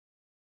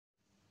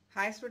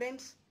Hi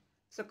students.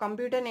 So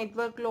computer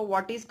network lo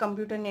what is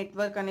computer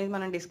network అనేది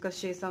మనం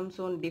discuss చేసాం.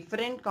 So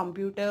different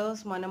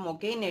computers మనం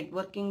ఒకే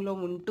networking లో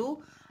ఉంటూ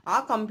ఆ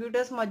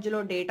కంప్యూటర్స్ మధ్యలో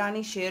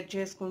డేటాని షేర్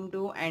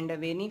చేసుకుంటూ అండ్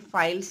అవన్నీ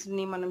ఫైల్స్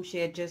ని మనం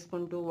షేర్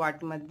చేసుకుంటూ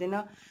వాటి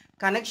మధ్యన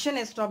కనెక్షన్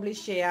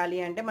ఎస్టాబ్లిష్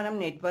చేయాలి అంటే మనం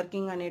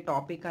నెట్వర్కింగ్ అనే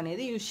టాపిక్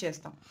అనేది యూజ్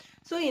చేస్తాం.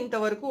 సో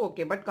ఇంతవరకు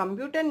okay, but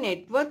computer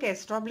network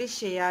establish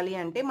చేయాలి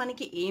అంటే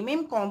మనకి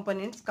ఏమేం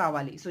కాంపోనెంట్స్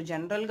కావాలి? సో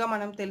జనరల్గా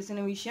మనం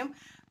తెలిసిన విషయం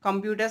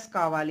కంప్యూటర్స్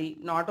కావాలి.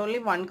 Not only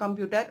one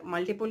computer,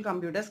 multiple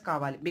computers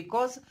కావాలి.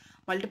 బికాస్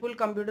మల్టిపుల్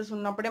కంప్యూటర్స్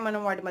ఉన్నప్పుడే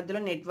మనం వాటి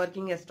మధ్యలో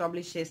నెట్వర్కింగ్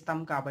ఎస్టాబ్లిష్ చేస్తాం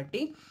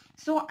కాబట్టి.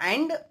 సో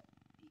అండ్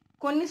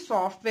కొన్ని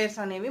సాఫ్ట్వేర్స్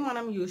అనేవి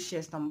మనం యూజ్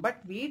చేస్తాం.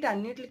 బట్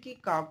వీటన్నిటికీ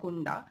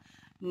కాకుండా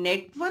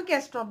నెట్వర్క్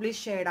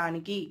ఎస్టాబ్లిష్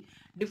చేయడానికి,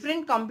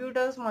 డిఫరెంట్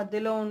కంప్యూటర్స్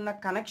మధ్యలో ఉన్న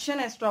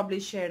కనెక్షన్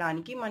ఎస్టాబ్లిష్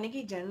చేయడానికి మనకి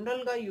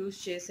జనరల్గా యూజ్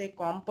చేసే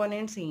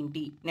కాంపోనెంట్స్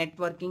ఏంటి?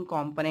 నెట్వర్కింగ్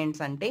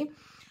కాంపోనెంట్స్ అంటే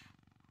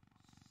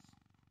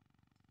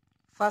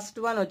ఫస్ట్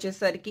వన్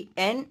వచ్చేసరికి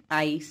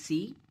ఎన్ఐసి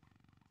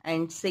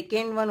అండ్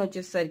సెకండ్ వన్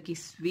వచ్చేసరికి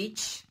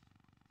స్విచ్,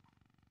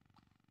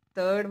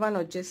 థర్డ్ వన్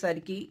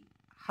వచ్చేసరికి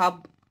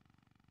హబ్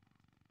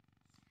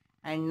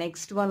అండ్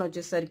నెక్స్ట్ వన్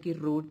వచ్చేసరికి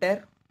router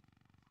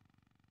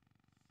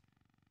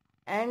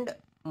and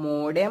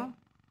modem,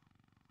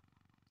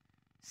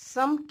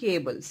 some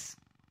cables.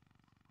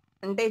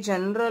 అంటే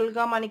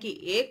జనరల్గా మనకి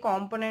ఏ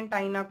కాంపోనెంట్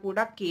అయినా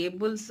కూడా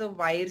కేబుల్స్,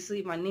 వైర్స్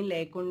ఇవన్నీ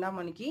లేకుండా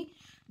మనకి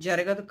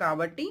జరగదు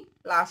కాబట్టి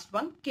లాస్ట్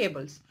వన్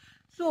కేబుల్స్.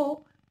 సో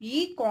ఈ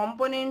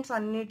కాంపోనెంట్స్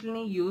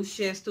అన్నిటిని యూజ్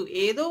చేస్తూ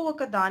ఏదో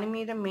ఒక దాని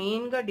మీద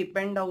మెయిన్గా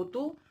డిపెండ్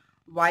అవుతూ,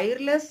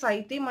 వైర్లెస్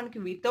అయితే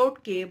మనకి వితౌట్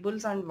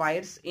కేబుల్స్ అండ్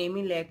వైర్స్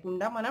ఏమీ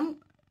లేకుండా మనం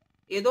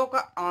ఏదో ఒక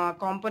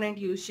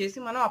కాంపోనెంట్ యూజ్ చేసి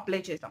మనం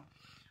అప్లై చేస్తాం.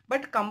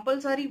 బట్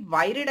కంపల్సరీ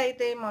వైర్డ్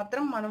అయితే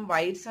మాత్రం మనం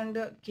వైర్స్ అండ్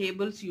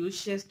కేబుల్స్ యూజ్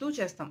చేస్తూ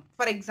చేస్తాం.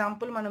 ఫర్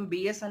ఎగ్జాంపుల్ మనం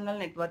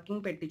బిఎస్ఎన్ఎల్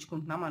నెట్వర్కింగ్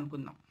పెట్టించుకుంటున్నాం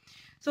అనుకుందాం.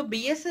 సో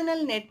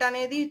బిఎస్ఎన్ఎల్ నెట్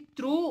అనేది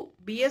త్రూ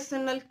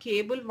బిఎస్ఎన్ఎల్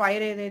కేబుల్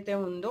వైర్ ఏదైతే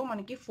ఉందో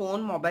మనకి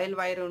ఫోన్ మొబైల్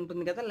వైర్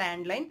ఉంటుంది కదా,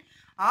 ల్యాండ్ లైన్,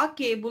 ఆ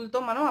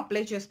కేబుల్తో మనం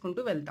అప్లై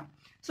చేసుకుంటూ వెళ్తాం.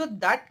 So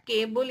that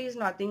cable is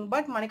nothing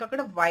but మనకి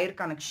అక్కడ వైర్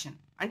కనెక్షన్,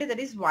 అంటే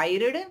that is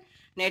wired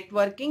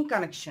networking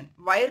connection.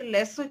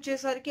 Wireless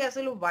వచ్చేసరికి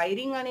అసలు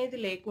వైరింగ్ అనేది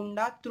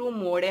లేకుండా త్రూ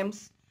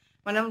మోడెమ్స్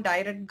మనం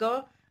డైరెక్ట్గా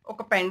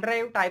ఒక పెన్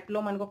డ్రైవ్ టైప్లో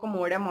మనకు ఒక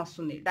మోడెమ్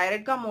వస్తుంది,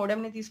 డైరెక్ట్గా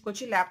మోడెమ్ని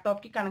తీసుకొచ్చి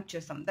ల్యాప్టాప్కి కనెక్ట్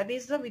చేస్తాం. That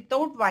is the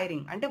without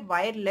wiring, అంటే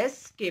వైర్లెస్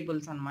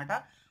కేబుల్స్ అనమాట,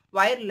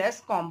 వైర్లెస్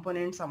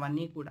కాంపోనెంట్స్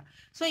అవన్నీ కూడా.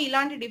 సో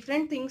ఇలాంటి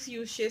డిఫరెంట్ థింగ్స్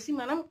యూజ్ చేసి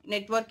మనం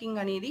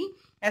నెట్వర్కింగ్ అనేది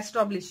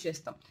ఎస్టాబ్లిష్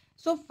చేస్తాం.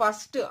 సో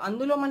ఫస్ట్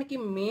అందులో మనకి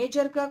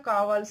మేజర్గా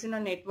కావాల్సిన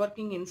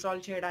నెట్వర్కింగ్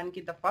ఇన్స్టాల్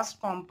చేయడానికి ద ఫస్ట్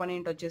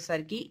కాంపోనెంట్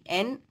వచ్చేసరికి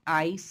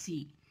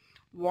NIC.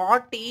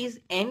 What is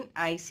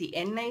NIC?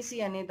 NIC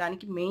అనే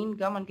దానికి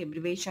మెయిన్గా మనకి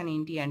అబ్రివేషన్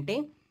ఏంటి అంటే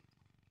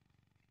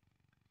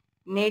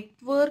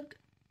network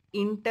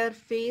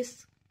interface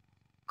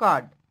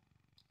card.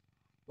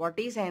 What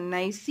is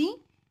NIC?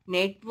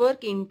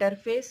 Network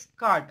interface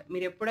card.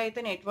 మీరు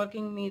ఎప్పుడైతే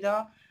నెట్వర్కింగ్ మీద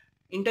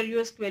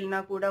ఇంటర్వ్యూస్కి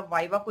వెళ్ళినా కూడా,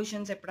 వైవా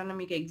క్వశ్చన్స్ ఎప్పుడన్నా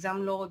మీకు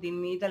ఎగ్జామ్లో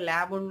దీని మీద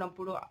ల్యాబ్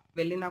ఉన్నప్పుడు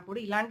వెళ్ళినా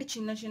కూడా ఇలాంటి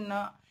చిన్న చిన్న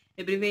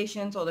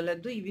అబ్రివేషన్స్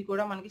వదలద్దు, ఇవి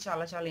కూడా మనకి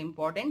చాలా చాలా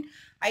ఇంపార్టెంట్.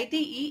 అయితే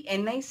ఈ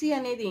ఎన్ఐసి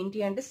అనేది ఏంటి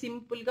అంటే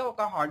సింపుల్గా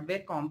ఒక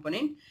హార్డ్వేర్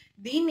కాంపోనెంట్.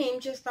 దీన్ని ఏం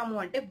చేస్తాము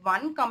అంటే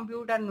వన్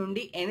కంప్యూటర్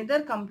నుండి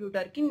ఎనదర్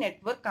కంప్యూటర్కి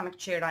నెట్వర్క్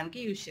కనెక్ట్ చేయడానికి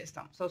యూజ్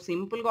చేస్తాం. సో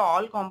సింపుల్గా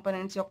ఆల్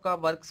కాంపోనెంట్స్ యొక్క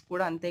వర్క్స్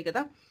కూడా అంతే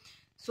కదా.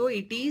 So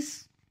it is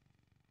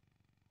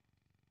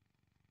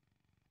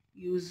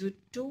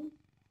used to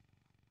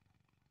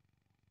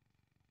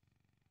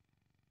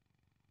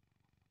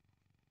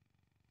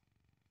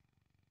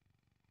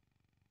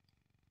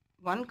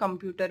one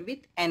computer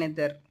with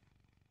another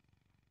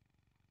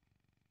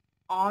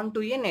on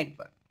to a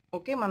network.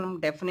 Okay, మనం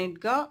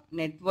డెఫినెట్గా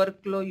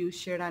నెట్వర్క్లో యూజ్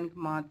చేయడానికి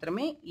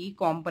మాత్రమే ఈ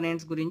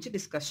కాంపోనెంట్స్ గురించి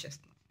డిస్కస్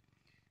చేస్తాం.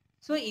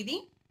 సో ఇది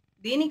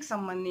దీనికి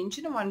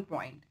సంబంధించిన వన్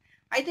పాయింట్.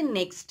 అయితే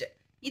నెక్స్ట్,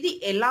 ఇది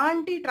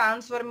ఎలాంటి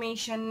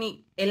ట్రాన్స్ఫర్మేషన్ని,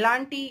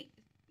 ఎలాంటి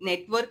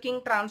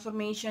నెట్వర్కింగ్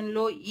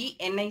ట్రాన్స్ఫర్మేషన్లో ఈ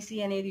ఎన్ఐసి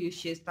అనేది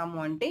యూజ్ చేస్తాము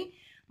అంటే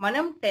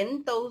మనం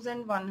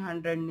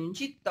 10,100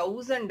 నుంచి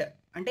 1000,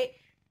 అంటే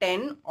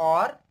 10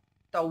 ఆర్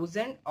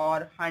 1000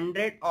 ఆర్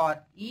 100 ఆర్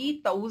ఈ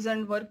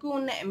 1000 వరకు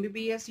ఉన్న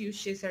ఎంబీబీఎస్ యూజ్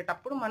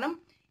చేసేటప్పుడు మనం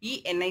ఈ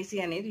ఎన్ఐసి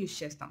అనేది యూజ్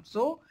చేస్తాం.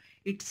 So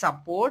it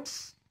supports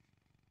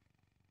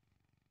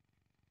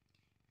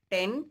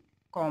 10,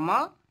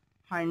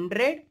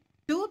 100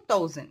 to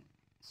 1000.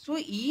 So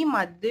ఈ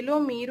మధ్యలో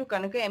మీరు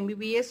కనుక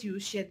ఎంబీబీఎస్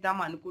యూజ్ చేద్దాం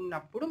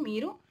అనుకున్నప్పుడు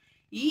మీరు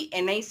ఈ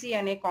ఎన్ఐసి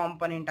అనే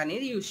కాంపోనెంట్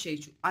అనేది యూజ్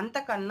చేయొచ్చు.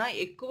 అంతకన్నా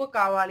ఎక్కువ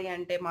కావాలి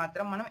అంటే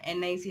మాత్రం మనం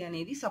ఎన్ఐసి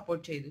అనేది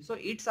సపోర్ట్ చేయదు. So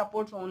it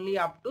supports only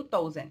up to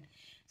 1000.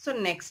 So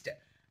next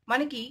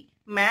మనకి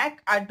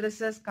మ్యాక్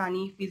అడ్రసెస్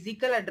కానీ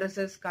ఫిజికల్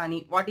అడ్రసెస్ కానీ,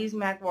 what is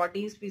Mac, what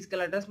is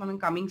physical address మనం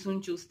కమింగ్ సూన్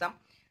చూస్తాం.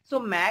 సో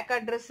మ్యాక్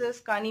అడ్రసెస్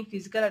కానీ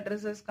ఫిజికల్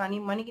అడ్రసెస్ కానీ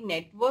మనకి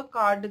నెట్వర్క్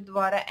కార్డు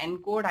ద్వారా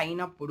ఎన్కోడ్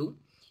అయినప్పుడు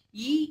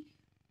ఈ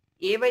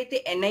ఏవైతే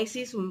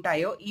ఎన్ఐసిస్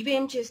ఉంటాయో ఇవి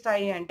ఏం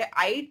చేస్తాయి అంటే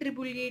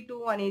IEEE2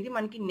 అనేది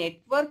మనకి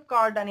నెట్వర్క్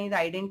కార్డ్ అనేది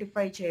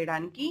ఐడెంటిఫై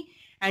చేయడానికి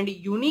అండ్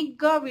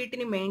యూనిక్గా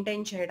వీటిని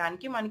మెయింటైన్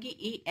చేయడానికి మనకి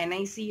ఈ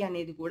ఎన్ఐసి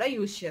అనేది కూడా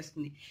యూజ్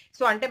చేస్తుంది.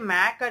 సో అంటే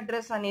మ్యాక్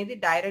అడ్రస్ అనేది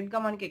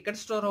డైరెక్ట్గా మనకి ఎక్కడ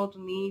స్టోర్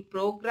అవుతుంది,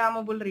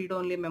 ప్రోగ్రామబుల్ రీడ్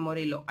ఓన్లీ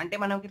మెమొరీలో. అంటే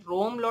మనకి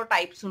రోమ్లో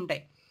టైప్స్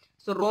ఉంటాయి.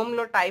 సో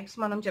రోమ్లో టైప్స్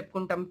మనం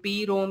చెప్పుకుంటాం, P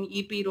Rome,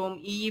 EP Rome,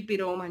 EEP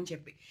Rome అని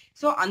చెప్పి.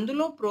 సో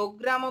అందులో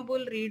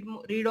ప్రోగ్రామబుల్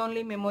రీడ్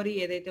ఓన్లీ మెమొరీ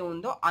ఏదైతే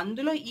ఉందో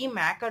అందులో ఈ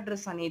మ్యాక్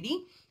అడ్రస్ అనేది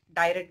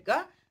డైరెక్ట్గా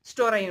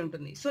స్టోర్ అయి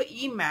ఉంటుంది. సో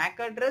ఈ Mac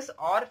address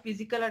are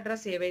physical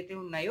address ఏవైతే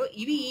ఉన్నాయో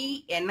ఇవి ఈ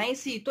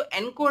ఎన్ఐసితో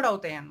ఎన్కోడ్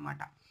అవుతాయి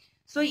అన్నమాట.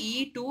 సో ఈ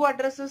 2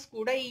 అడ్రసెస్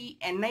కూడా ఈ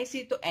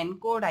ఎన్ఐసితో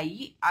ఎన్కోడ్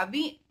అయ్యి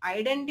అవి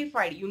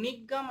ఐడెంటిఫైడ్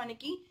యూనిక్గా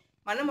మనకి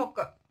మనం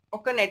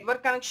ఒక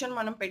నెట్వర్క్ కనెక్షన్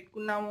మనం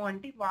పెట్టుకున్నాము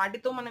అంటే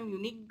వాటితో మనం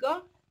యూనిక్గా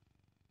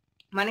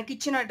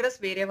మనకిచ్చిన అడ్రస్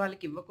వేరే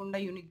వాళ్ళకి ఇవ్వకుండా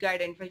యూనిక్గా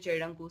ఐడెంటిఫై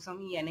చేయడం కోసం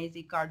ఈ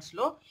ఎన్ఐసి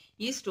కార్డ్స్లో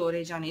ఈ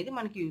స్టోరేజ్ అనేది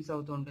మనకి యూజ్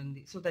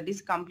అవుతుంటుంది. So that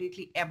is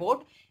completely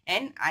about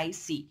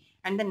NIC.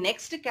 And the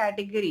next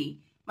category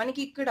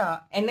మనకి ఇక్కడ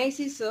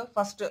ఎన్ఐసిస్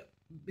first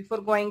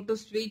before going to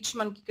switch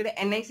మనకి ఇక్కడ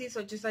ఎన్ఐసిస్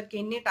వచ్చేసరికి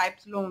ఎన్ని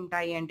టైప్స్లో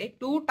ఉంటాయి అంటే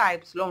 2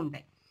 టైప్స్లో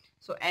ఉంటాయి.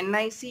 So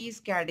NIC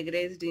is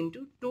categorised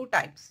into 2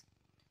 types.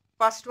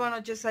 First one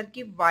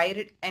వచ్చేసరికి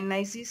వైర్డ్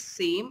ఎన్ఐసి.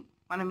 సేమ్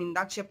మనం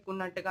ఇందాక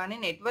చెప్పుకున్నట్టుగానే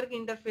నెట్వర్క్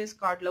ఇంటర్ఫేస్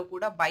కార్డ్లో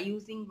కూడా by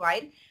using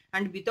wire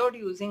and without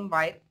using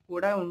wire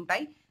కూడా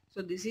ఉంటాయి. So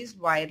this is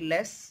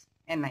wireless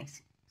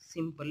NIC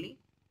simply.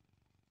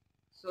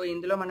 So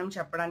ఇందులో మనం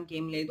చెప్పడానికి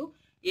ఏం లేదు.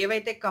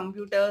 ఏవైతే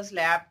కంప్యూటర్స్,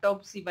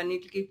 ల్యాప్టాప్స్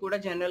ఇవన్నిటికి కూడా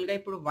జనరల్గా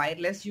ఇప్పుడు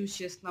వైర్లెస్ యూజ్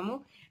చేస్తున్నాము.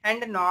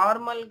 అండ్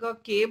నార్మల్గా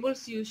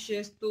కేబుల్స్ యూజ్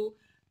చేస్తూ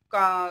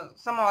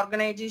సమ్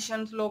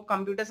ఆర్గనైజేషన్స్లో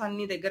కంప్యూటర్స్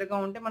అన్ని దగ్గరగా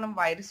ఉంటే మనం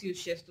వైర్స్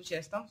యూజ్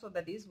చేస్తాం. So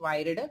that is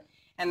wired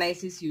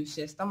ఎన్ఐసిస్ use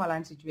చేస్తాం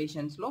అలాంటి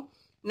సిచ్యువేషన్స్లో.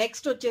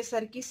 నెక్స్ట్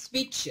వచ్చేసరికి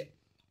స్విచ్.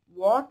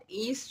 వాట్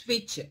ఈ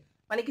స్విచ్?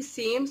 మనకి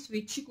సేమ్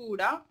స్విచ్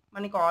కూడా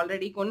మనకి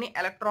ఆల్రెడీ కొన్ని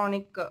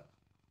ఎలక్ట్రానిక్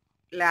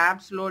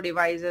ల్యాబ్స్లో,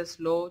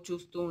 డివైజెస్లో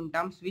చూస్తూ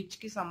ఉంటాం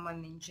స్విచ్కి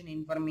సంబంధించిన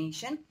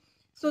ఇన్ఫర్మేషన్.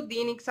 సో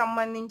దీనికి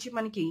సంబంధించి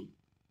మనకి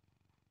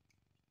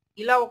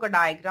ఇలా ఒక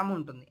డయాగ్రామ్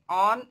ఉంటుంది,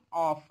 ఆన్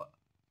ఆఫ్.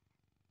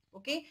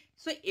 ఓకే,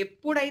 సో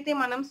ఎప్పుడైతే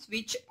మనం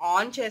స్విచ్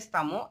ఆన్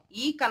చేస్తామో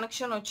ఈ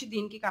కనెక్షన్ వచ్చి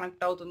దీనికి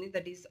కనెక్ట్ అవుతుంది,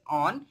 దట్ ఈస్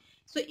ఆన్.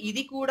 సో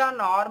ఇది కూడా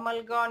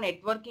నార్మల్గా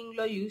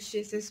నెట్వర్కింగ్లో యూజ్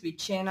చేసే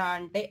స్విచ్ ఏనా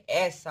అంటే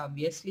ఎస్,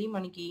 ఆబ్వియస్లీ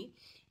మనకి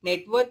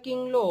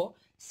నెట్వర్కింగ్లో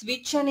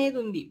స్విచ్ అనేది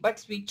ఉంది. బట్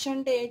స్విచ్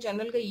అంటే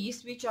జనరల్గా ఈ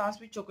స్విచ్ ఆ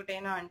స్విచ్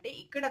ఒకటేనా అంటే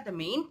ఇక్కడ ద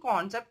మెయిన్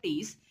కాన్సెప్ట్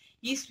ఈస్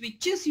ఈ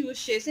స్విచ్చెస్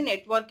యూజ్ చేసి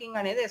నెట్వర్కింగ్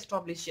అనేది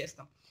ఎస్టాబ్లిష్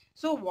చేస్తాం.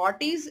 సో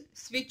వాట్ ఈజ్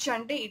స్విచ్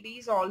అంటే it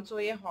is also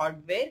a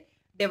hardware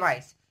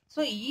device.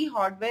 So ఈ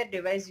హార్డ్వేర్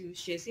డివైస్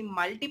యూజ్ చేసి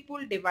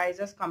మల్టిపుల్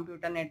డివైజెస్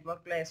కంప్యూటర్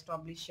నెట్వర్క్లో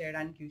ఎస్టాబ్లిష్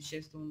చేయడానికి యూజ్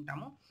చేస్తూ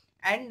ఉంటాము.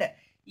 అండ్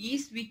ఈ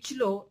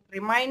స్విచ్లో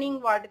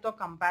రిమైనింగ్ వాటితో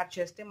కంపేర్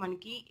చేస్తే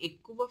మనకి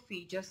ఎక్కువ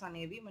ఫీచర్స్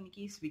అనేవి మనకి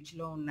ఈ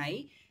స్విచ్లో ఉన్నాయి.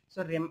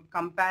 సో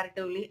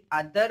కంపారిటివ్లీ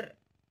అదర్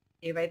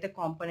ఏవైతే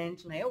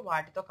కాంపోనెంట్స్ ఉన్నాయో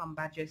వాటితో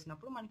కంపేర్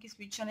చేసినప్పుడు మనకి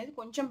స్విచ్ అనేది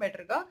కొంచెం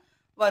బెటర్గా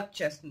వర్క్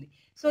చేస్తుంది.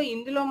 సో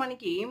ఇందులో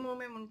మనకి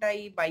ఏమేమి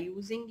ఉంటాయి, బై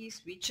యూజింగ్ ఈ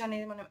స్విచ్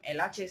అనేది మనం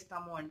ఎలా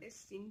చేస్తాము అంటే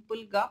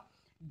సింపుల్గా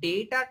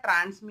డేటా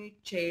ట్రాన్స్మిట్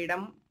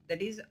చేయడం,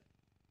 దట్ ఈజ్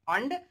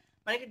అండ్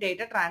మనకి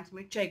డేటా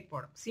ట్రాన్స్మిట్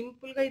చేయకపోవడం.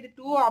 సింపుల్గా ఇది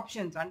 2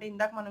 ఆప్షన్స్, అంటే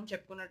ఇందాక మనం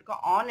చెప్పుకున్నట్టుగా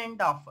on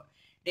and of,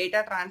 data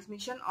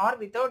transmission are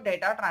without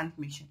data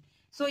transmission.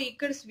 So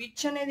ఇక్కడ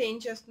స్విచ్ అనేది ఏం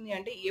చేస్తుంది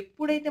అంటే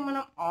ఎప్పుడైతే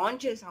మనం ఆన్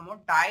చేసామో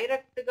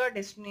డైరెక్ట్గా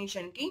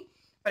డెస్టినేషన్కి,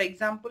 ఫర్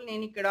ఎగ్జాంపుల్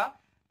నేను ఇక్కడ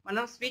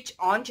మనం స్విచ్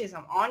ఆన్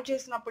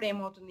చేసినప్పుడు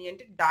ఏమవుతుంది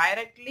అంటే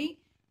డైరెక్ట్లీ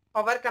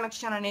పవర్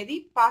కనెక్షన్ అనేది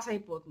పాస్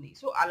అయిపోతుంది.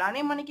 సో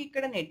అలానే మనకి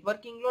ఇక్కడ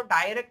నెట్వర్కింగ్లో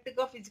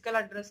డైరెక్ట్గా ఫిజికల్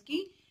అడ్రస్కి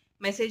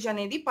మెసేజ్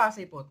అనేది పాస్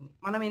అయిపోతుంది.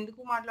 మనం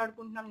ఎందుకు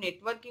మాట్లాడుకుంటున్నాం,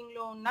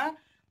 నెట్వర్కింగ్లో ఉన్న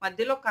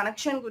మధ్యలో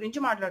కనెక్షన్ గురించి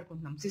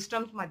మాట్లాడుకుంటున్నాం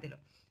సిస్టమ్స్ మధ్యలో.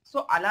 సో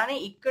అలానే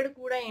ఇక్కడ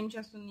కూడా ఏం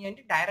చేస్తుంది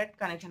అంటే డైరెక్ట్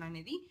కనెక్షన్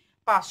అనేది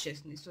పాస్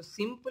చేస్తుంది. సో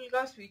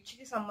సింపుల్గా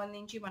స్విచ్కి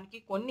సంబంధించి మనకి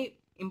కొన్ని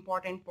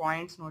ఇంపార్టెంట్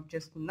పాయింట్స్ నోట్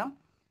చేసుకుందాం.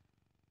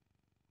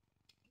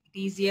 It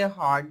is a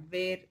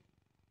hardware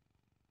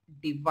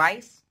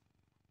device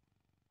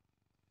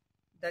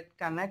that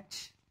connect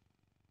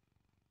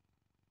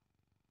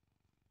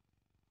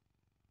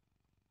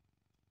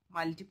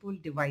multiple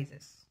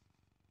devices.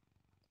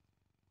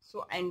 So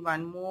and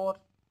one more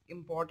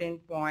important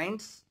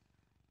points,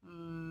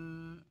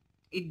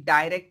 it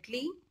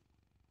directly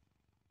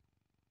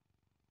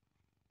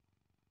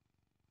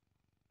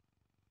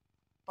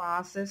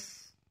pass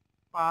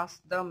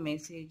the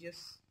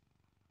messages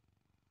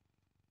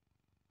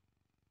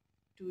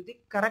to the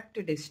correct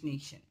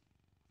destination.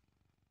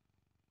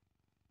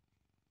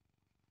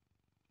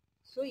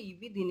 So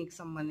ఇవి దీనికి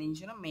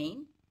సంబంధించిన మెయిన్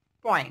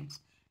పాయింట్స్.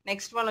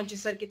 నెక్స్ట్ వన్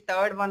వచ్చేసరికి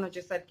third one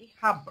వచ్చేసరికి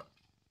hub.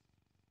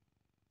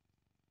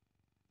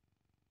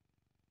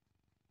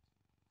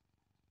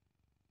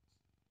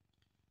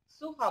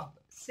 So hub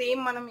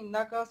same మనం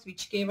ఇందాక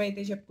స్విచ్కి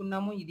ఏవైతే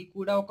చెప్పుకున్నామో ఇది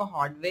కూడా ఒక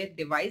హార్డ్వేర్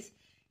డివైస్.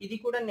 ఇది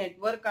కూడా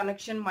network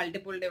connection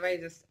multiple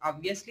devices.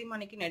 Obviously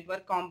మనకి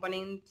నెట్వర్క్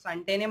కాంపోనెంట్స్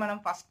అంటేనే మనం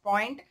ఫస్ట్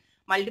పాయింట్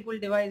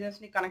మల్టిపుల్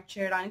డివైజెస్ని కనెక్ట్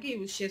చేయడానికి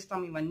యూజ్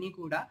చేస్తాం ఇవన్నీ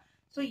కూడా.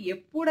 సో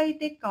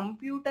ఎప్పుడైతే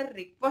కంప్యూటర్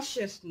రిక్వెస్ట్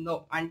చేస్తుందో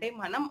అంటే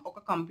మనం ఒక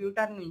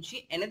కంప్యూటర్ నుంచి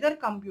ఎనదర్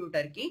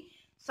కంప్యూటర్కి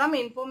సమ్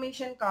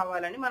ఇన్ఫర్మేషన్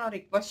కావాలని మనం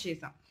రిక్వెస్ట్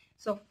చేసాం.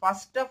 సో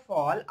ఫస్ట్ ఆఫ్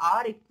ఆల్ ఆ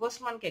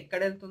రిక్వెస్ట్ మనకి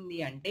ఎక్కడ వెళ్తుంది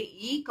అంటే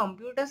ఈ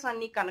కంప్యూటర్స్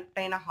అన్ని కనెక్ట్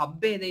అయిన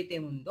హబ్ ఏదైతే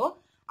ఉందో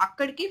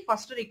అక్కడికి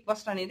ఫస్ట్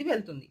రిక్వెస్ట్ అనేది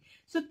వెళ్తుంది.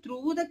 సో త్రూ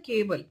ద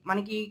కేబుల్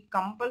మనకి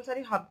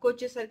కంపల్సరీ హబ్కి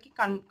వచ్చేసరికి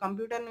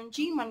కంప్యూటర్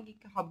నుంచి మనకి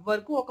హబ్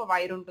వరకు ఒక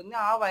వైర్ ఉంటుంది.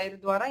 ఆ వైర్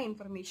ద్వారా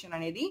ఇన్ఫర్మేషన్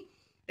అనేది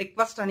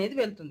రిక్వెస్ట్ అనేది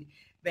వెళ్తుంది.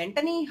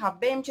 వెంటనే ఈ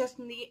హబ్ ఏం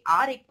చేస్తుంది, ఆ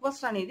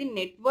రిక్వెస్ట్ అనేది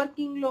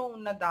నెట్వర్కింగ్ లో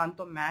ఉన్న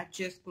దాంతో మ్యాచ్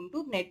చేసుకుంటూ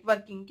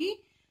నెట్వర్కింగ్ కి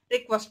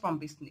రిక్వెస్ట్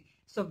పంపిస్తుంది.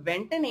 సో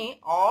వెంటనే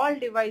ఆల్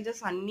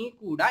డివైజెస్ అన్నీ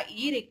కూడా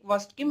ఈ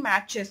రిక్వెస్ట్ కి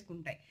మ్యాచ్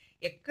చేసుకుంటాయి.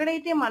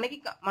 ఎక్కడైతే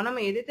మనం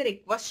ఏదైతే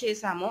రిక్వెస్ట్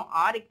చేసామో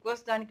ఆ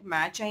రిక్వెస్ట్ దానికి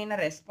మ్యాచ్ అయిన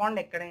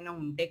రెస్పాండ్ ఎక్కడైనా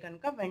ఉంటే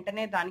కనుక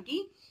వెంటనే దానికి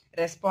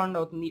రెస్పాండ్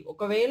అవుతుంది.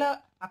 ఒకవేళ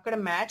అక్కడ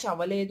మ్యాచ్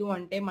అవ్వలేదు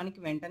అంటే మనకి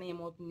వెంటనే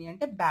ఏమవుతుంది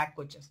అంటే బ్యాక్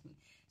వచ్చేస్తుంది.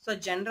 సో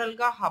జనరల్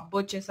గా హబ్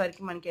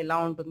వచ్చేసరికి మనకి ఎలా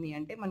ఉంటుంది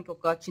అంటే మనకి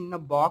ఒక చిన్న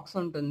బాక్స్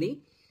ఉంటుంది.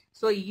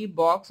 సో ఈ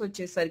బాక్స్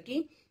వచ్చేసరికి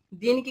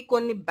దీనికి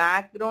కొన్ని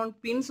బ్యాక్గ్రౌండ్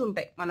పిన్స్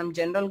ఉంటాయి. మనం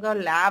జనరల్ గా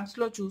ల్యాబ్స్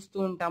లో చూస్తూ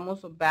ఉంటాము.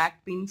 సో బ్యాక్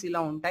పిన్స్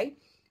ఇలా ఉంటాయి.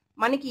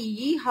 మనకి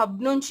ఈ హబ్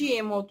నుంచి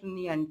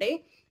ఏమవుతుంది అంటే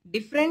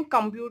డిఫరెంట్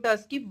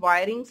కంప్యూటర్స్ కి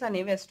వైరింగ్స్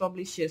అనేవి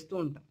ఎస్టాబ్లిష్ చేస్తూ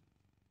ఉంటాం.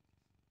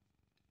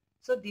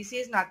 So this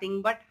is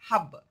nothing but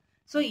hub.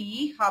 So ఈ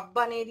హబ్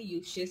అనేది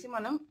యూజ్ చేసి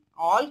మనం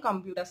ఆల్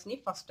కంప్యూటర్స్ ని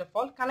ఫస్ట్ ఆఫ్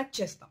ఆల్ కనెక్ట్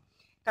చేస్తాం.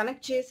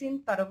 కనెక్ట్ చేసిన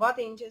తర్వాత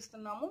ఏం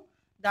చేస్తున్నాము,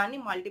 దాన్ని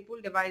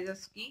మల్టిపుల్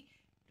డివైజెస్ కి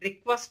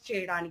రిక్వెస్ట్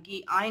చేయడానికి,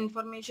 ఆ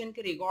ఇన్ఫర్మేషన్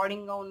కి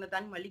రిగార్డింగ్ గా ఉన్న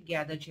దాన్ని మళ్ళీ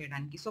గ్యాదర్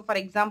చేయడానికి. సో ఫర్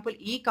ఎగ్జాంపుల్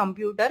ఈ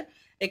కంప్యూటర్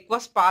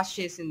రిక్వెస్ట్ పాస్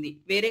చేసింది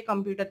వేరే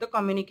కంప్యూటర్ తో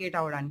కమ్యూనికేట్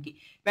అవ్వడానికి.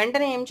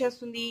 వెంటనే ఏం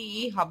చేస్తుంది,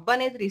 ఈ హబ్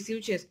అనేది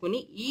రిసీవ్ చేసుకుని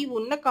ఈ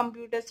ఉన్న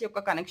కంప్యూటర్స్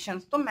యొక్క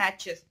కనెక్షన్స్ తో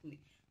మ్యాచ్ చేస్తుంది.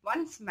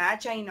 వన్స్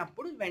మ్యాచ్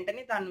అయినప్పుడు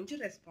వెంటనే దాని నుంచి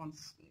రెస్పాన్స్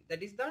వస్తుంది.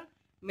 That is the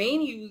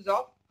main use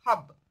of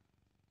hub.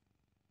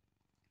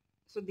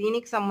 So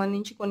దీనికి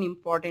సంబంధించి కొన్ని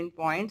important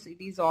points.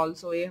 It is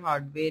also a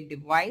hardware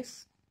device.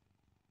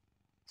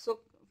 So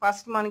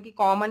first మనకి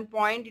common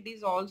point, it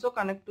is also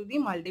connect to the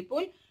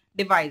multiple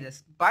devices.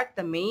 But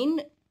the main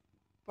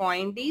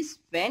point is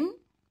when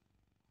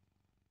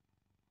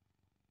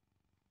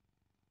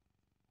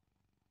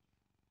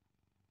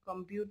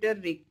computer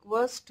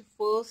request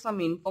for some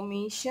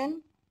information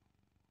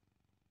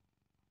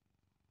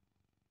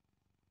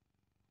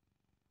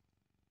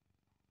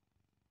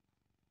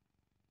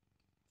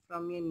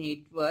from a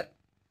network,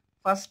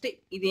 first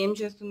ఇది ఏం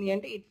చేస్తుంది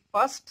అంటే it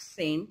first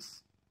sends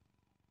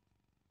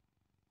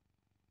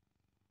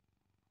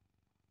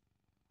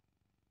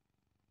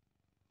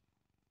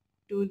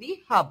to the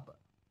hub.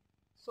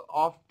 So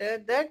after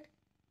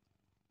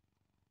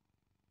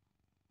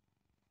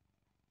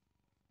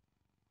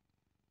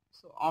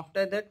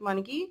that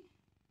మనకి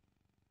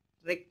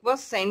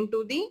request sent to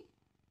the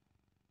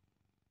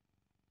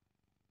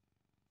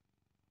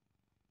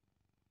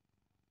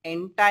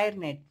entire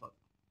network.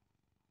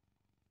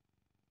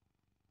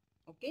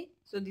 Okay,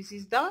 so this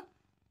is the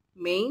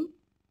main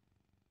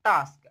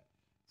task.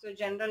 So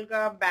జనరల్గా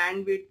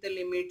band width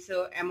limits,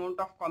 amount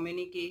of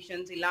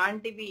communications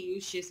ఇలాంటివి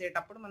use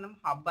చేసేటప్పుడు మనం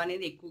hub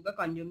అనేది ఎక్కువగా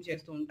consume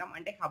చేస్తూ ఉంటాం,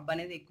 అంటే హబ్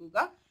అనేది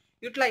ఎక్కువగా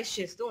యూటిలైజ్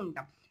చేస్తూ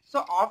ఉంటాం. సో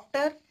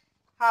ఆఫ్టర్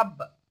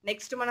హబ్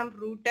నెక్స్ట్ మనం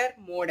రూటర్,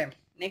 మోడెమ్.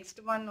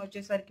 నెక్స్ట్ వన్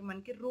వచ్చేసరికి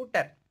మనకి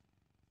రూటర్.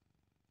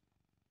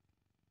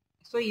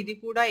 సో ఇది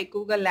కూడా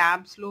ఎక్కువగా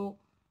ల్యాబ్స్లో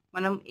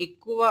మనం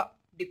ఎక్కువ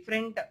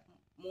డిఫరెంట్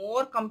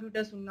మోర్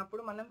కంప్యూటర్స్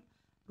ఉన్నప్పుడు మనం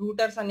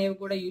రూటర్స్ అనేవి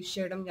కూడా యూజ్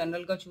చేయడం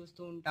జనరల్గా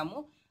చూస్తూ ఉంటాము.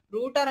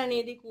 రూటర్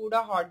అనేది కూడా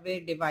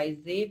హార్డ్వేర్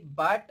డివైజే,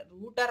 బట్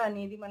రూటర్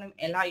అనేది మనం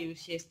ఎలా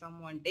యూజ్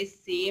చేస్తాము అంటే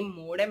సేమ్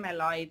మోడెమ్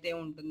ఎలా అయితే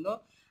ఉంటుందో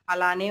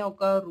అలానే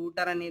ఒక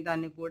రూటర్ అనే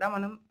దాన్ని కూడా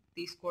మనం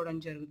తీసుకోవడం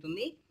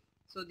జరుగుతుంది.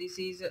 So this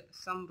is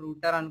some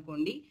router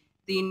అనుకోండి.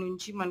 దీని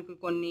నుంచి మనకు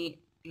కొన్ని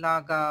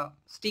లాగా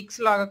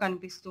స్టిక్స్ లాగా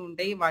కనిపిస్తూ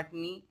ఉంటాయి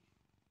వాటిని.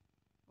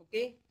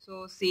 ఓకే, సో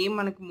సేమ్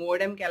మనకు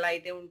మోడెమ్కి ఎలా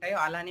అయితే ఉంటాయో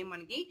అలానే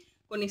మనకి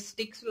కొన్ని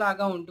స్టిక్స్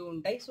లాగా ఉంటూ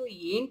ఉంటాయి. సో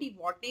ఏంటి,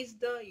 what is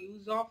the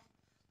use of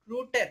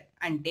router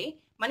అంటే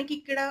మనకి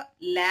ఇక్కడ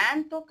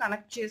ల్యాన్ తో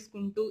కనెక్ట్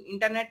చేసుకుంటూ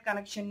ఇంటర్నెట్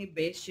కనెక్షన్ ని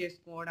బేస్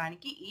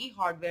చేసుకోవడానికి ఈ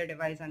హార్డ్వేర్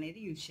డివైస్ అనేది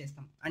యూజ్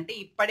చేస్తాం. అంటే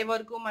ఇప్పటి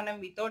వరకు మనం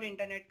without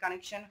internet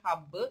connection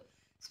hub,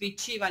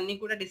 switch ఇవన్నీ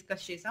కూడా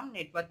డిస్కస్ చేసాం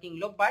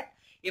నెట్వర్కింగ్ లో. బట్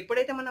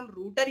ఎప్పుడైతే మనం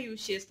రూటర్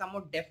యూజ్ చేస్తామో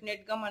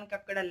డెఫినెట్ గా మనకి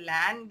అక్కడ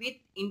ల్యాన్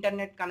విత్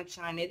ఇంటర్నెట్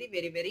కనెక్షన్ అనేది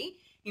very very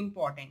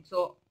important. So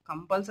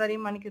compulsory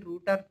మనకి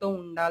రూటర్ తో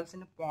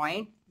ఉండాల్సిన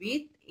పాయింట్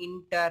విత్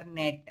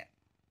ఇంటర్నెట్.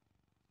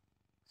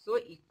 సో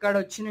ఇక్కడ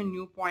వచ్చిన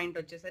న్యూ పాయింట్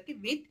వచ్చేసరికి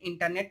విత్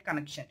ఇంటర్నెట్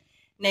కనెక్షన్.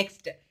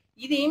 నెక్స్ట్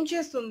ఇది ఏం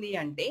చేస్తుంది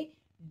అంటే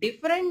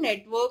డిఫరెంట్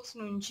నెట్వర్క్స్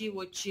నుంచి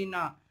వచ్చిన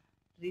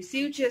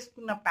రిసీవ్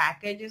చేసుకున్న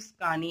ప్యాకేజెస్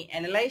కానీ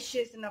అనలైజ్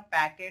చేసిన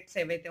ప్యాకెట్స్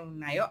ఏవైతే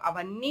ఉన్నాయో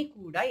అవన్నీ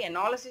కూడా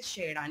ఎనాలిసిస్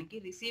చేయడానికి,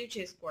 రిసీవ్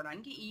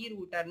చేసుకోవడానికి ఈ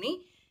రూటర్ని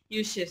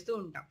యూజ్ చేస్తూ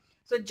ఉంటాం.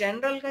 సో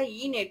జనరల్గా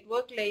ఈ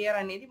నెట్వర్క్ లేయర్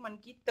అనేది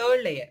మనకి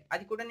థర్డ్ లేయర్.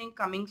 అది కూడా నేను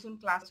కమింగ్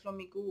సూన్ క్లాసెస్లో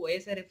మీకు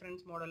ఓఎస్ఐ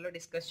రిఫరెన్స్ మోడల్లో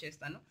డిస్కస్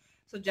చేస్తాను.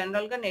 సో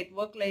జనరల్గా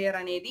నెట్వర్క్ లేయర్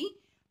అనేది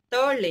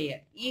థర్డ్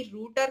లేయర్. ఈ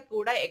రూటర్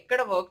కూడా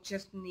ఎక్కడ వర్క్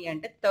చేస్తుంది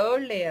అంటే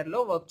థర్డ్ లేయర్లో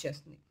వర్క్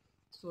చేస్తుంది.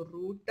 So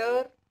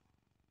router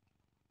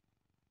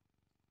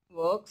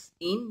works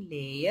in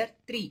layer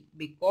 3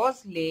 because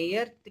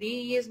layer 3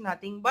 is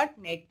nothing but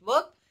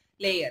network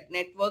layer.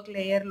 Network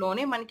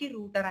లేయర్లోనే మనకి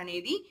రూటర్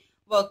అనేది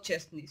వర్క్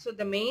చేస్తుంది. So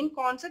the main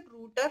concept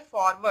router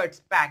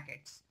forwards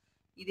packets.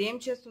 ఇదేం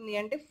చేస్తుంది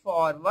అంటే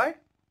ఫార్వర్డ్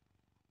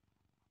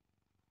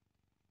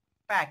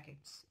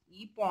ప్యాకెట్స్.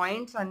 ఈ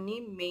పాయింట్స్ అన్ని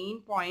మెయిన్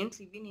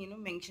పాయింట్స్ ఇవి నేను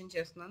మెన్షన్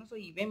చేస్తున్నాను. సో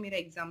ఇవే మీరు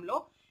ఎగ్జామ్లో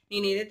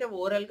నేను ఏదైతే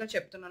ఓవరాల్గా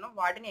చెప్తున్నానో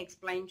వాటిని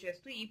ఎక్స్ప్లెయిన్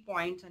చేస్తూ ఈ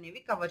పాయింట్స్ అనేవి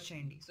కవర్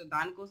చేయండి. సో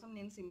దానికోసం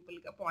నేను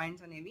సింపుల్గా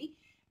పాయింట్స్ అనేవి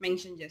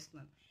మెన్షన్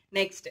చేస్తున్నాను.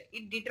 Next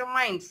it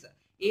determines.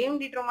 ఏం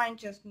డిటర్మైన్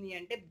చేస్తుంది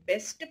అంటే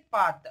బెస్ట్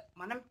పాత్.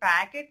 మనం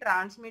ప్యాకెట్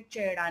ట్రాన్స్మిట్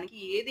చేయడానికి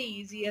ఏది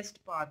ఈజియెస్ట్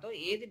పాతో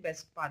ఏది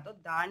బెస్ట్ పాతో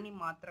దాన్ని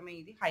మాత్రమే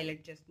ఇది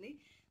హైలైట్ చేస్తుంది.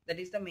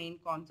 That is the main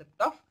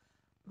concept of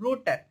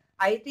router.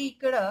 అయితే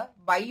ఇక్కడ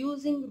బై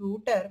యూజింగ్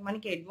రూటర్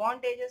మనకి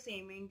అడ్వాంటేజెస్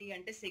ఏమేంటి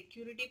అంటే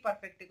సెక్యూరిటీ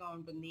పర్ఫెక్ట్గా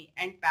ఉంటుంది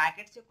అండ్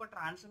ప్యాకెట్స్ యొక్క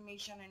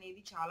ట్రాన్స్ఫర్మేషన్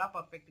అనేది చాలా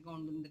పర్ఫెక్ట్గా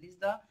ఉంటుంది. That is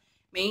the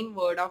main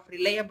word of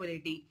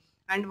reliability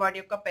and వాటి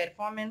యొక్క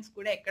పెర్ఫార్మెన్స్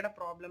కూడా ఎక్కడ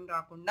ప్రాబ్లం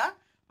రాకుండా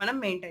మనం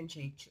మెయింటైన్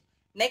చేయొచ్చు.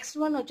 నెక్స్ట్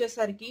వన్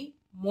వచ్చేసరికి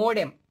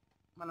మోడెం.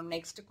 మనం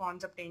నెక్స్ట్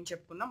కాన్సెప్ట్ ఏం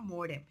చెప్పుకున్నాం,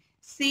 మోడెం.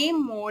 సేమ్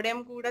మోడెం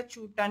కూడా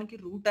చూడటానికి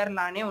రూటర్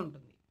లానే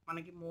ఉంటుంది.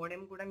 మనకి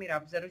మోడెం కూడా మీరు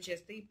అబ్జర్వ్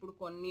చేస్తే ఇప్పుడు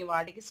కొన్ని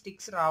వాటికి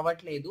స్టిక్స్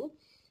రావట్లేదు,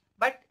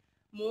 బట్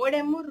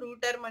మోడెమ్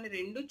రూటర్ మన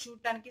రెండు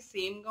చూడటానికి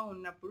సేమ్గా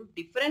ఉన్నప్పుడు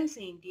డిఫరెన్స్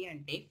ఏంటి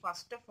అంటే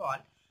ఫస్ట్ ఆఫ్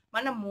ఆల్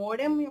మన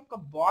మోడెమ్ యొక్క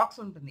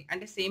బాక్స్ ఉంటుంది.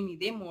 అంటే సేమ్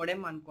ఇదే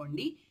మోడెమ్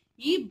అనుకోండి.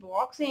 ఈ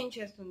బాక్స్ ఏం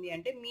చేస్తుంది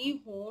అంటే మీ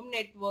హోమ్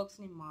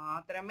నెట్వర్క్స్ని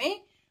మాత్రమే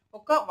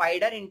ఒక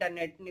వైడర్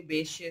ఇంటర్నెట్ని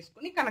బేస్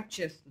చేసుకుని కనెక్ట్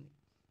చేస్తుంది.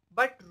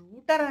 బట్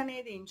రూటర్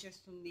అనేది ఏం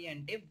చేస్తుంది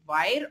అంటే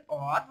వైర్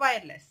ఆర్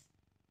వైర్లెస్.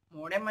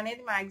 మోడెమ్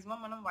అనేది మ్యాక్సిమం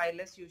మనం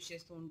వైర్లెస్ యూజ్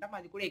చేస్తూ ఉంటాం,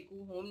 అది కూడా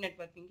ఎక్కువ హోమ్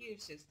నెట్వర్కింగ్కి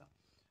యూజ్ చేస్తాం.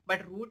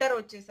 బట్ రూటర్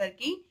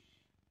వచ్చేసరికి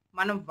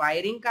మనం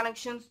వైరింగ్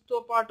కనెక్షన్స్తో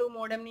పాటు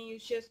మోడెమ్ని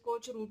యూజ్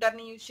చేసుకోవచ్చు,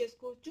 రూటర్ని యూజ్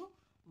చేసుకోవచ్చు,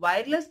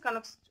 వైర్లెస్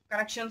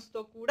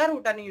కనెక్షన్స్తో కూడా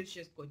రూటర్ని యూజ్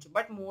చేసుకోవచ్చు.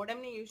 బట్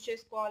మోడెమ్ని యూజ్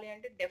చేసుకోవాలి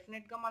అంటే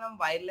డెఫినెట్గా మనం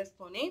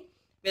వైర్లెస్తోనే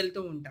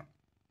వెళ్తూ ఉంటాం.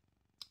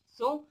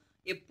 సో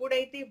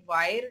ఎప్పుడైతే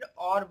వైర్డ్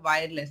ఆర్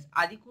వైర్లెస్,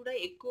 అది కూడా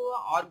ఎక్కువ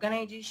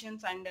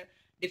ఆర్గనైజేషన్స్ అండ్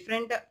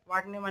డిఫరెంట్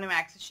వాటిని మనం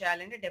యాక్సెస్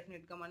చేయాలంటే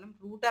డెఫినెట్గా మనం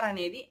రూటర్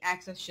అనేది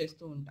యాక్సెస్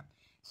చేస్తూ ఉంటాం.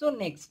 So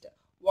next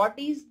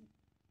what is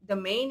the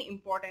main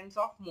importance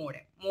of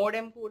modem.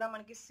 Modem కూడా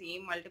మనకి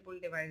same multiple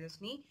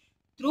డివైజెస్ని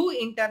through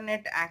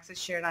internet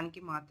access చేయడానికి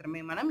మాత్రమే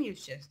మనం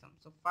యూజ్ చేస్తాం.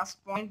 So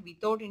first point,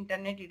 without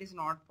internet it is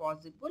not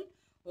possible,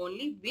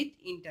 only with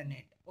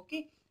internet. Okay,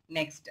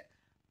 next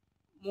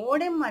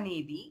modem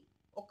అనేది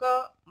ఒక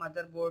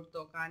mother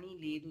బోర్డ్తో కానీ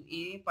లేదు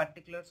ఏ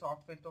పర్టికులర్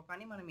సాఫ్ట్వేర్తో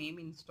కానీ మనం ఏమి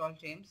ఇన్స్టాల్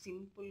చేయం.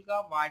 సింపుల్గా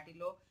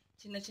వాటిలో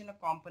చిన్న చిన్న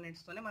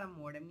కాంపోనెంట్స్తోనే మనం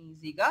మోడెమ్ని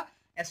ఈజీగా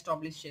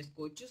ఎస్టాబ్లిష్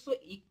చేసుకోవచ్చు. సో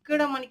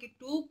ఇక్కడ మనకి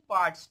two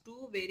parts, two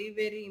very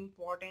very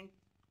important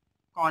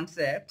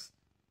concepts,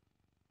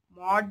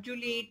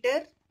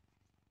 modulator,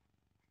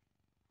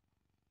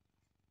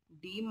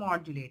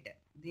 డిమాడ్యులేటర్.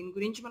 దీని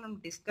గురించి మనం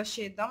డిస్కస్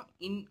చేద్దాం.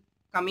 In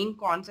coming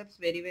concepts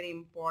very very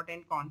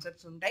important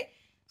concepts ఉంటాయి.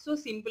 సో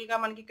సింపుల్గా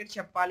మనకి ఇక్కడ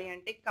చెప్పాలి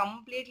అంటే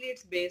completely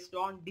it's based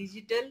on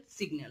digital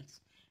signals.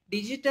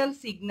 Digital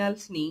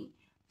సిగ్నల్స్ని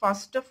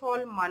first of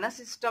all మన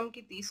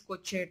సిస్టమ్కి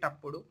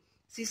తీసుకొచ్చేటప్పుడు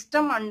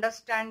సిస్టమ్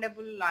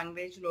అండర్స్టాండబుల్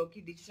లాంగ్వేజ్లోకి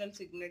డిజిటల్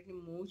సిగ్నల్ని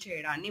మూవ్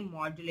చేయడాన్ని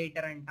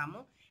మాడ్యులేటర్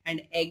అంటాము.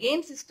 అండ్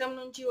అగైన్ సిస్టమ్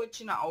నుంచి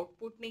వచ్చిన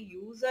అవుట్పుట్ని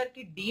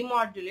యూజర్కి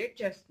డిమాడ్యులేట్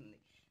చేస్తుంది.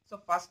 సో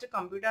ఫస్ట్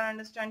కంప్యూటర్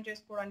అండర్స్టాండ్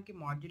చేసుకోవడానికి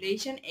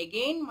మాడ్యులేషన్,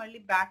 అగైన్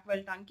మళ్ళీ బ్యాక్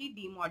వెళ్ళటానికి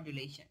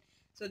demodulation.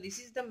 So this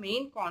is the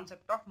main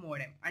concept of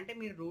modem. అంటే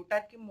మీరు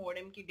రూటర్కి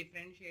మోడెమ్కి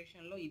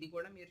డిఫరెన్షియేషన్లో ఇది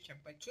కూడా మీరు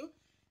చెప్పచ్చు.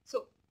 సో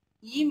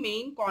ఈ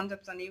మెయిన్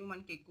కాన్సెప్ట్స్ అనేవి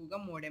మనకి ఎక్కువగా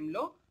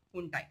మోడెంలో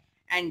ఉంటాయి.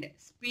 And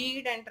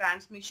speed and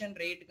transmission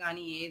rate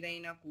కానీ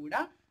ఏదైనా కూడా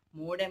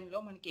మోడెంలో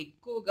మనకి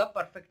ఎక్కువగా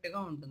పర్ఫెక్ట్గా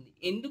ఉంటుంది.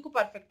 ఎందుకు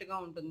పర్ఫెక్ట్గా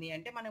ఉంటుంది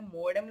అంటే మనం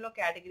మోడెంలో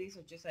కేటగిరీస్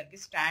వచ్చేసరికి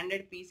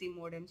స్టాండర్డ్ పీసీ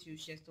మోడెమ్స్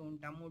యూజ్ చేస్తూ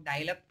ఉంటాము,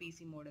 డైలప్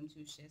పీసీ మోడెమ్స్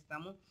యూజ్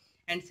చేస్తాము,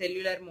 అండ్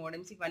సెల్యులర్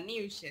మోడెమ్స్ ఇవన్నీ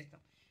యూజ్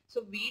చేస్తాం.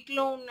 సో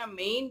వీటిలో ఉన్న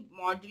మెయిన్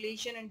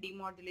మాడ్యులేషన్ అండ్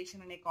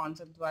డిమాడ్యులేషన్ అనే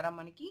కాన్సెప్ట్ ద్వారా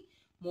మనకి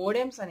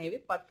మోడెమ్స్ అనేవి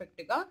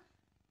పర్ఫెక్ట్గా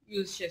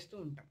యూజ్ చేస్తూ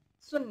ఉంటాం.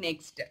 So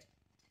next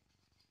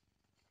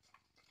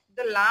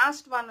the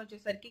last one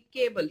వచ్చేసరికి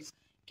కేబుల్స్.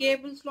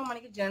 కేబుల్స్లో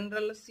మనకి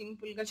జనరల్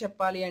సింపుల్గా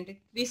చెప్పాలి అంటే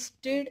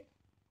twisted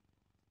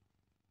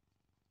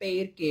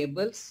pair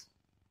cables,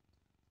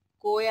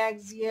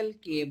 coaxial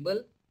cable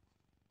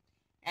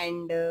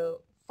and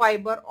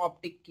fibre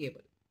optic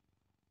cable.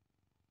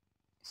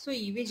 So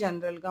ఇవి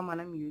జనరల్గా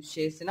మనం యూజ్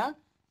చేసిన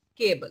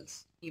కేబుల్స్.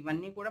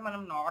 ఇవన్నీ కూడా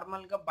మనం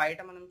నార్మల్గా బయట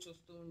మనం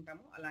చూస్తూ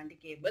ఉంటాము అలాంటి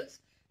కేబుల్స్.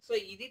 సో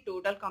ఇది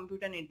టోటల్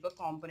కంప్యూటర్ నెట్వర్క్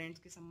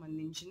కాంపోనెంట్స్కి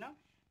సంబంధించిన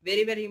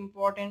very very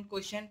important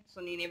question. So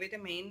నేను ఏవైతే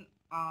మెయిన్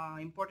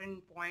ఇంపార్టెంట్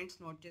పాయింట్స్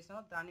నోట్ చేసానో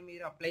దాన్ని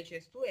మీరు అప్లై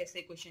చేస్తూ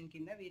ఎస్ఏ క్వశ్చన్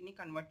కింద వీరిని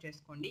కన్వర్ట్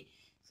చేసుకోండి.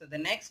 So the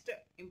next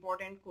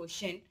important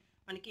question,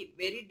 మనకి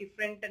వెరీ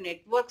డిఫరెంట్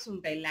నెట్వర్క్స్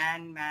ఉంటాయి,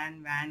 ల్యాన్, మ్యాన్,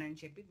 వ్యాన్ అని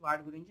చెప్పి,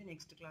 వాటి గురించి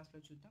నెక్స్ట్ క్లాస్లో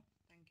చూద్దాం.